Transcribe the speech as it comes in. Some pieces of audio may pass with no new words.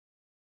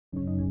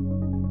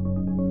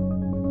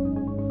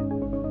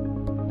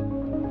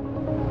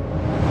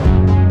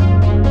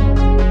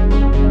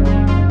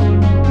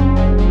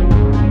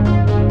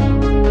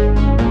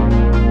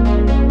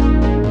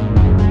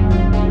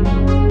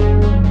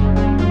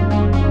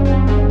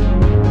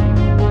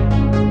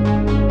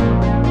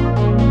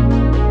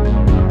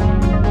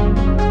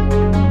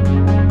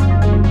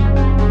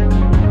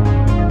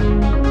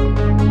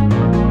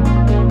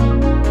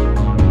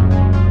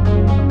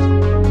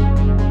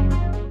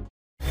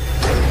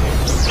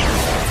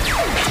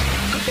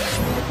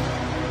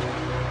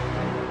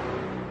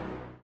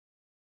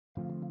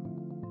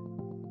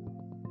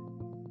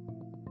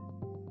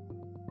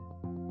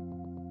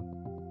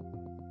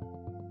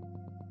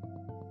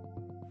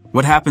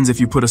What happens if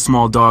you put a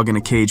small dog in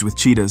a cage with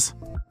cheetahs?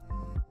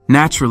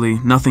 Naturally,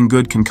 nothing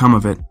good can come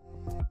of it.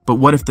 But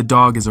what if the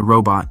dog is a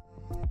robot?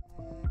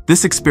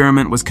 This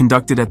experiment was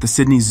conducted at the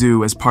Sydney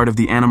Zoo as part of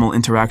the Animal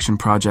Interaction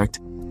Project,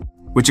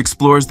 which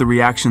explores the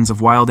reactions of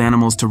wild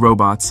animals to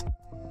robots.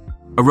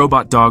 A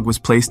robot dog was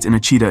placed in a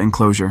cheetah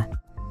enclosure.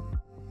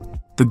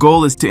 The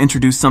goal is to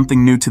introduce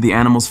something new to the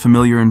animal's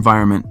familiar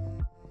environment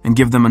and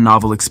give them a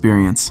novel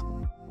experience.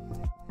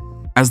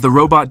 As the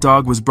robot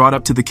dog was brought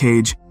up to the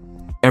cage,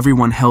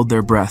 everyone held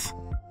their breath.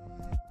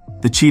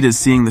 The cheetahs,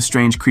 seeing the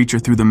strange creature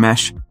through the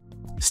mesh,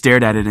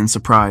 stared at it in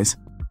surprise.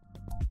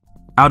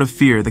 Out of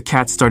fear, the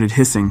cats started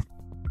hissing,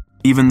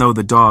 even though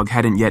the dog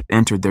hadn't yet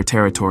entered their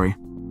territory.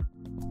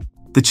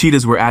 The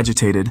cheetahs were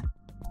agitated,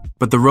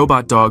 but the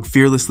robot dog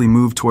fearlessly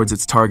moved towards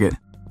its target.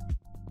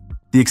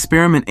 The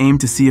experiment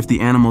aimed to see if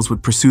the animals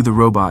would pursue the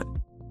robot,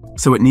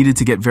 so it needed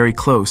to get very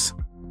close,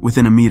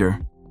 within a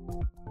meter.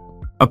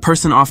 A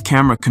person off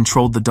camera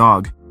controlled the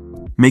dog,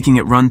 making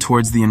it run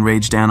towards the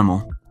enraged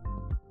animal.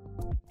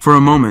 For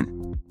a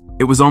moment,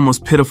 it was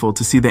almost pitiful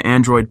to see the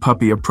android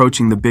puppy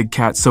approaching the big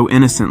cat so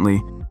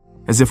innocently,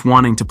 as if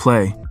wanting to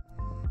play.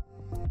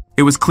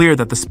 It was clear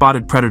that the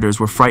spotted predators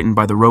were frightened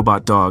by the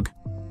robot dog.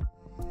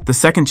 The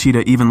second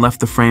cheetah even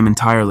left the frame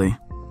entirely.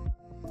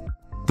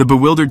 The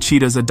bewildered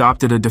cheetahs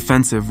adopted a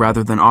defensive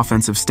rather than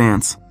offensive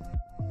stance.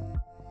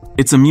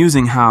 It's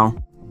amusing how,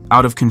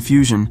 out of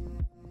confusion,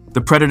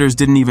 the predators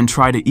didn't even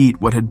try to eat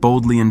what had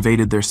boldly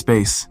invaded their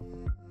space.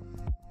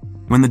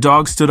 When the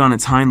dog stood on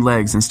its hind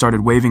legs and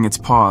started waving its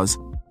paws,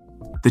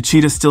 the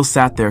cheetah still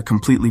sat there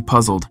completely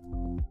puzzled.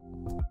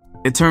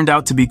 It turned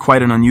out to be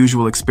quite an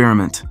unusual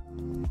experiment.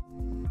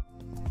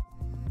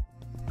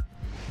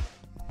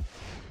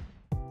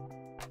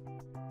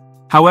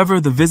 However,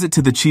 the visit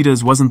to the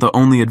cheetahs wasn't the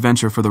only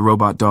adventure for the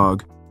robot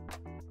dog.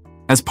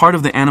 As part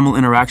of the Animal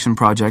Interaction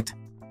Project,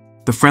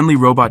 the friendly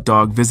robot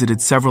dog visited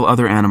several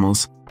other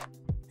animals,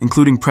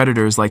 including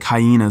predators like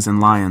hyenas and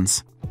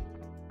lions.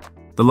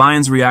 The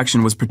lion's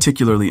reaction was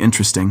particularly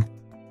interesting.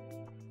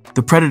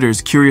 The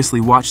predators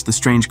curiously watched the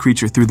strange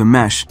creature through the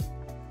mesh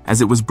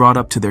as it was brought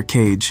up to their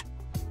cage.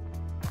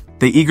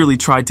 They eagerly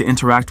tried to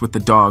interact with the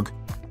dog,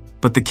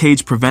 but the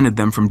cage prevented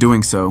them from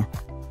doing so.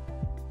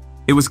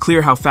 It was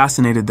clear how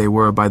fascinated they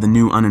were by the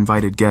new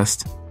uninvited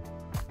guest.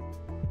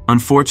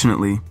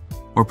 Unfortunately,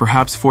 or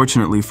perhaps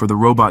fortunately for the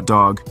robot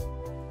dog,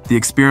 the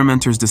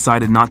experimenters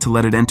decided not to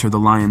let it enter the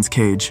lion's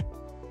cage.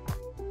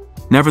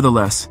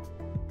 Nevertheless,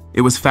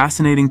 it was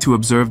fascinating to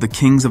observe the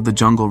kings of the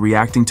jungle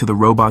reacting to the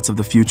robots of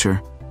the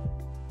future.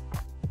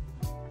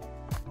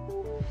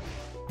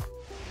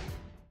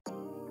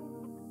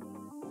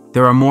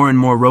 There are more and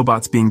more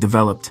robots being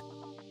developed.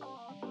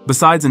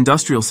 Besides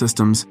industrial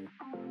systems,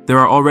 there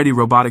are already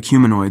robotic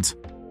humanoids,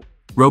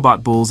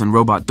 robot bulls, and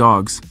robot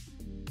dogs.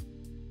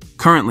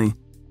 Currently,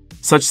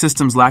 such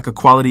systems lack a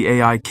quality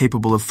AI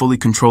capable of fully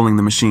controlling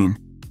the machine.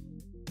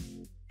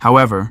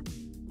 However,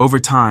 over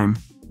time,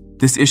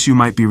 this issue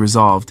might be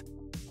resolved,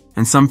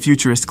 and some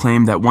futurists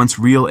claim that once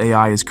real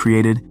AI is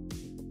created,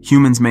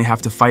 humans may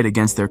have to fight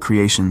against their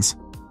creations.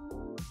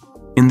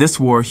 In this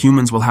war,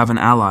 humans will have an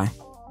ally,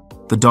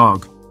 the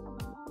dog.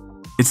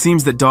 It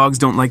seems that dogs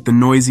don't like the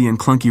noisy and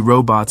clunky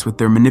robots with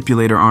their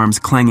manipulator arms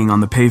clanging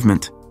on the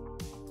pavement.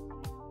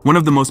 One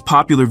of the most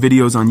popular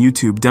videos on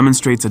YouTube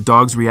demonstrates a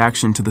dog's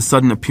reaction to the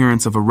sudden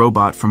appearance of a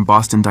robot from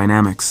Boston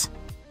Dynamics.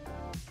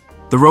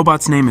 The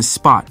robot's name is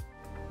Spot,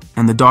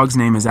 and the dog's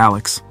name is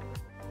Alex.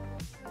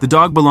 The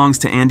dog belongs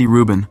to Andy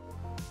Rubin,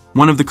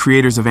 one of the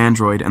creators of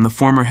Android and the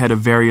former head of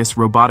various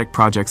robotic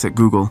projects at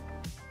Google.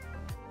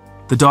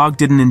 The dog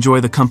didn't enjoy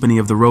the company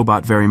of the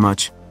robot very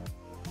much.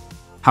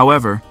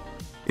 However,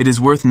 it is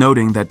worth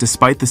noting that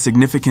despite the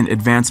significant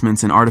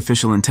advancements in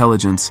artificial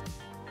intelligence,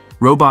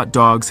 robot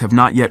dogs have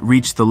not yet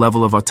reached the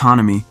level of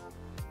autonomy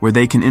where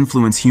they can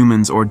influence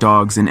humans or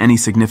dogs in any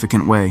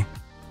significant way.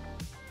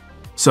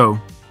 So,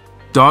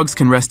 dogs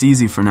can rest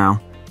easy for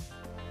now.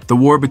 The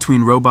war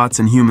between robots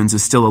and humans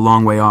is still a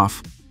long way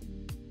off.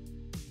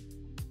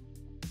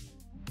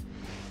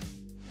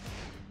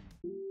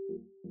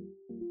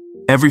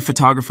 Every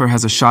photographer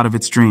has a shot of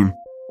its dream.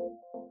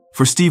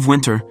 For Steve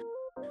Winter,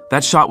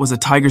 that shot was a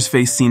tiger's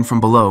face seen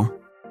from below.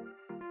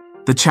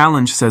 The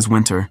challenge, says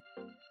Winter,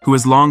 who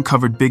has long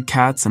covered big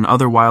cats and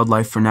other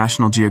wildlife for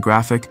National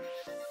Geographic,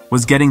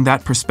 was getting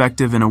that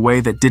perspective in a way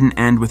that didn't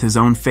end with his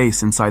own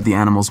face inside the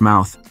animal's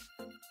mouth.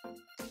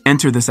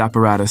 Enter this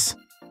apparatus,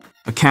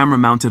 a camera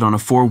mounted on a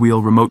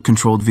four-wheel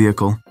remote-controlled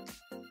vehicle.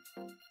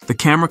 The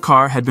camera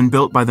car had been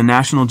built by the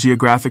National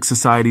Geographic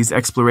Society's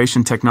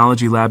Exploration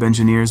Technology Lab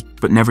engineers,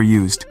 but never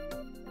used.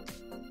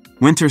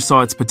 Winter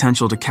saw its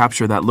potential to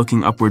capture that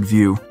looking upward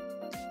view,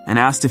 and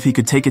asked if he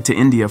could take it to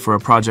India for a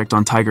project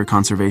on tiger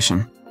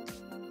conservation.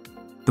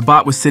 The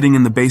bot was sitting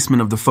in the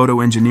basement of the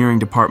photo engineering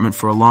department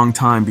for a long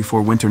time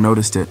before Winter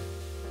noticed it.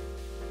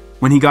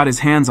 When he got his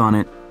hands on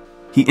it,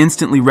 he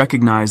instantly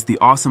recognized the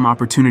awesome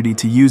opportunity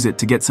to use it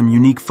to get some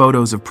unique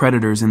photos of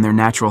predators in their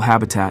natural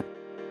habitat.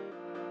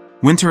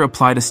 Winter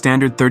applied a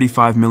standard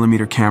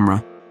 35mm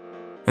camera,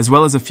 as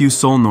well as a few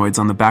solenoids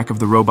on the back of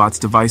the robot's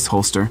device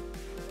holster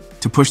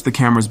to push the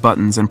camera's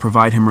buttons and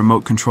provide him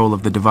remote control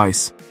of the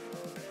device.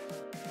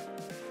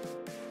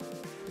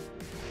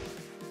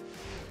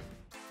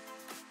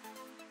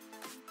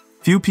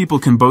 Few people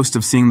can boast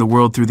of seeing the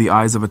world through the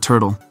eyes of a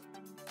turtle,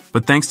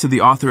 but thanks to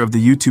the author of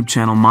the YouTube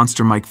channel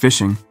Monster Mike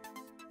Fishing,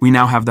 we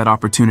now have that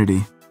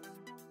opportunity.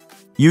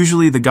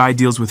 Usually the guy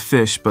deals with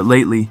fish, but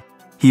lately,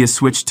 he has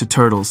switched to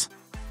turtles.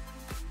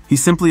 He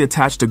simply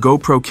attached a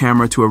GoPro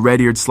camera to a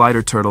red-eared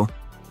slider turtle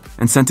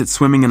and sent it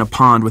swimming in a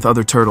pond with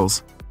other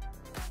turtles.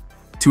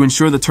 To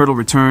ensure the turtle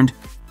returned,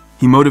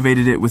 he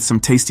motivated it with some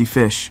tasty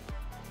fish.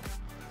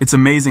 It's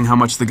amazing how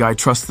much the guy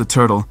trusts the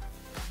turtle,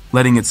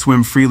 letting it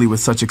swim freely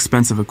with such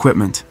expensive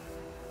equipment.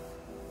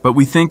 But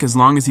we think as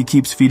long as he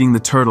keeps feeding the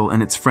turtle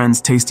and its friends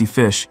tasty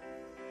fish,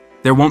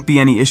 there won't be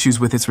any issues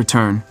with its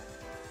return.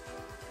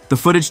 The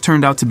footage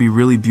turned out to be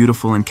really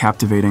beautiful and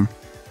captivating.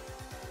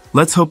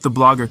 Let's hope the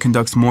blogger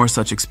conducts more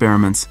such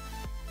experiments,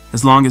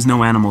 as long as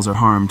no animals are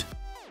harmed.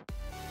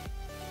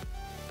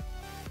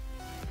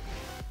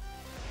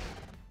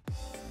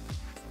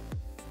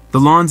 The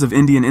lawns of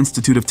Indian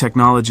Institute of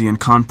Technology in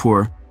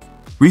Kanpur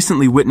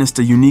recently witnessed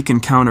a unique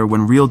encounter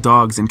when real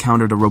dogs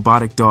encountered a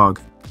robotic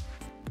dog.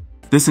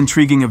 This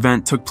intriguing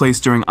event took place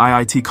during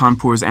IIT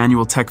Kanpur's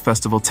annual tech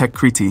festival Tech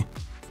Kriti,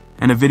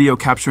 and a video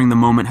capturing the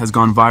moment has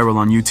gone viral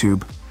on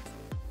YouTube.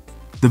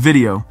 The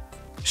video,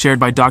 shared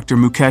by Dr.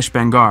 Mukesh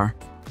Bangar,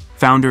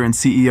 founder and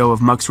CEO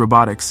of Mux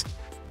Robotics,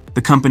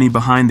 the company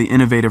behind the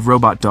innovative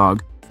robot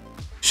dog,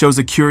 shows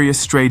a curious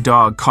stray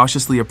dog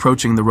cautiously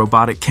approaching the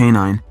robotic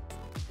canine.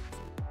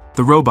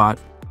 The robot,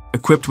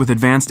 equipped with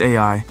advanced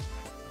AI,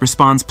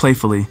 responds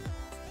playfully,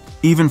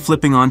 even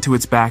flipping onto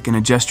its back in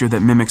a gesture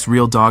that mimics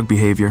real dog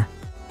behavior.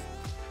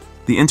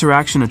 The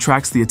interaction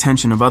attracts the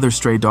attention of other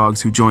stray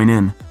dogs who join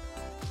in,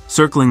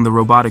 circling the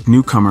robotic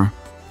newcomer,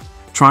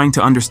 trying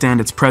to understand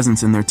its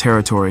presence in their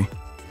territory.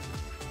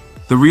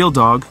 The real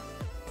dog,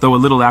 though a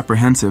little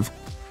apprehensive,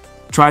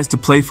 tries to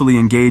playfully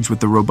engage with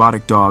the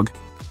robotic dog,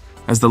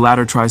 as the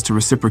latter tries to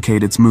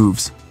reciprocate its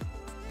moves.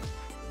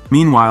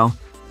 Meanwhile,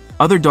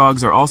 other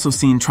dogs are also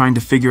seen trying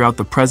to figure out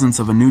the presence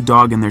of a new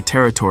dog in their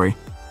territory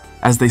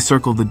as they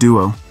circle the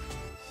duo.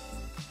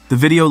 The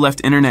video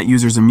left internet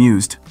users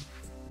amused,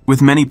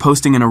 with many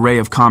posting an array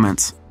of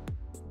comments.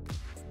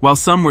 While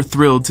some were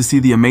thrilled to see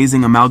the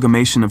amazing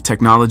amalgamation of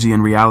technology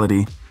and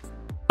reality,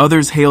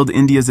 others hailed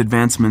India's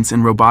advancements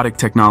in robotic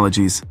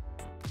technologies.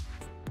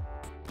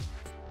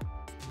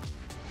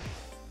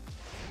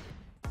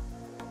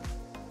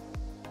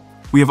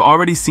 We have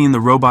already seen the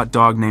robot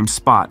dog named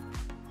Spot,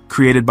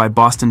 created by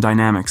Boston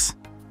Dynamics,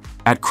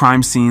 at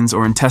crime scenes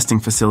or in testing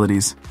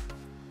facilities.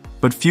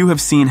 But few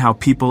have seen how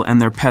people and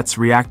their pets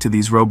react to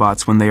these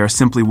robots when they are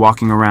simply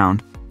walking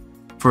around,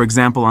 for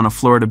example on a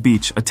Florida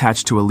beach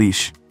attached to a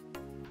leash.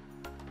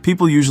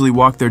 People usually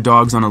walk their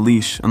dogs on a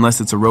leash unless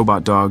it's a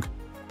robot dog.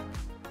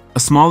 A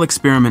small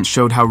experiment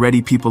showed how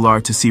ready people are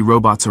to see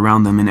robots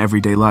around them in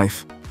everyday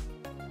life.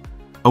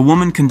 A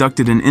woman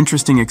conducted an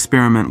interesting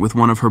experiment with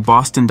one of her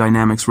Boston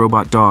Dynamics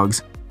robot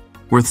dogs,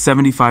 worth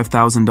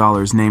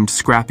 $75,000, named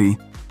Scrappy,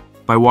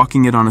 by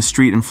walking it on a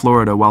street in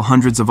Florida while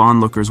hundreds of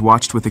onlookers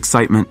watched with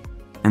excitement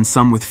and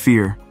some with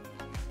fear.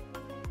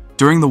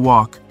 During the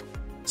walk,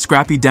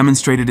 Scrappy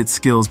demonstrated its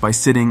skills by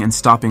sitting and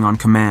stopping on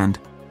command,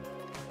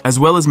 as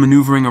well as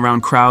maneuvering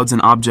around crowds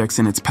and objects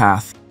in its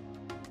path.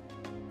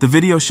 The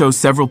video shows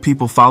several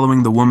people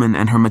following the woman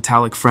and her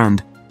metallic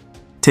friend,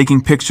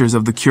 taking pictures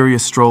of the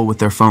curious stroll with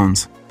their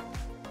phones.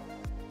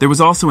 There was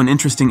also an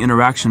interesting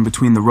interaction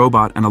between the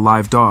robot and a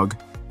live dog,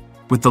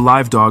 with the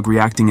live dog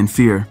reacting in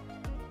fear.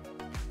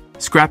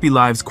 Scrappy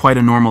lives quite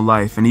a normal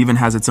life and even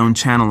has its own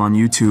channel on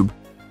YouTube,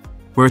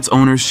 where its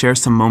owners share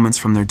some moments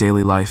from their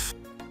daily life.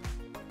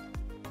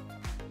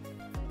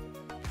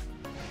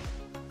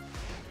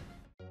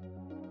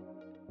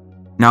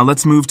 Now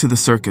let's move to the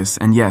circus,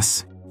 and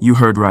yes, you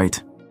heard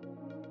right.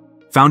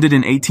 Founded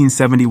in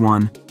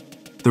 1871,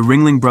 the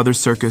Ringling Brothers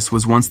Circus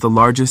was once the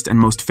largest and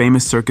most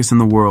famous circus in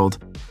the world,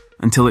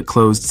 until it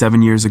closed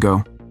 7 years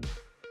ago.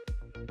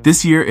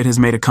 This year it has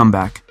made a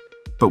comeback,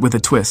 but with a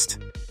twist.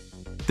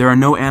 There are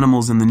no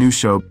animals in the new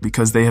show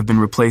because they have been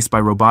replaced by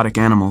robotic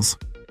animals.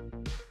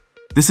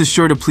 This is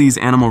sure to please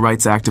animal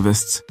rights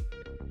activists.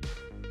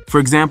 For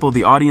example,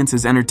 the audience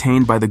is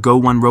entertained by the Go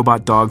One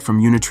robot dog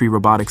from Unitree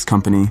Robotics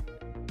Company.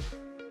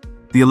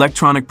 The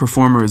electronic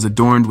performer is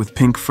adorned with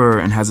pink fur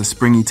and has a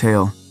springy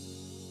tail.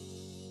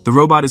 The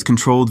robot is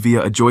controlled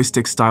via a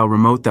joystick-style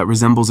remote that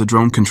resembles a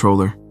drone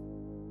controller.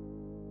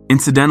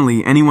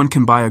 Incidentally, anyone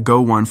can buy a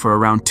Go One for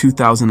around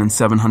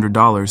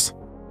 $2,700.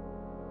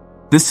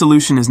 This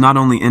solution is not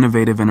only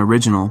innovative and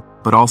original,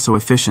 but also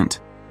efficient.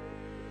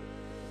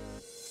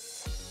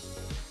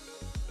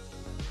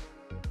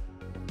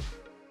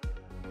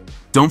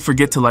 Don't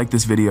forget to like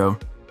this video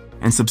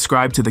and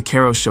subscribe to the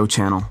Karo Show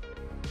channel.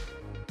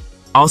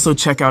 Also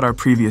check out our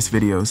previous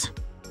videos.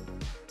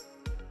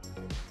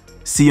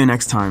 See you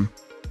next time.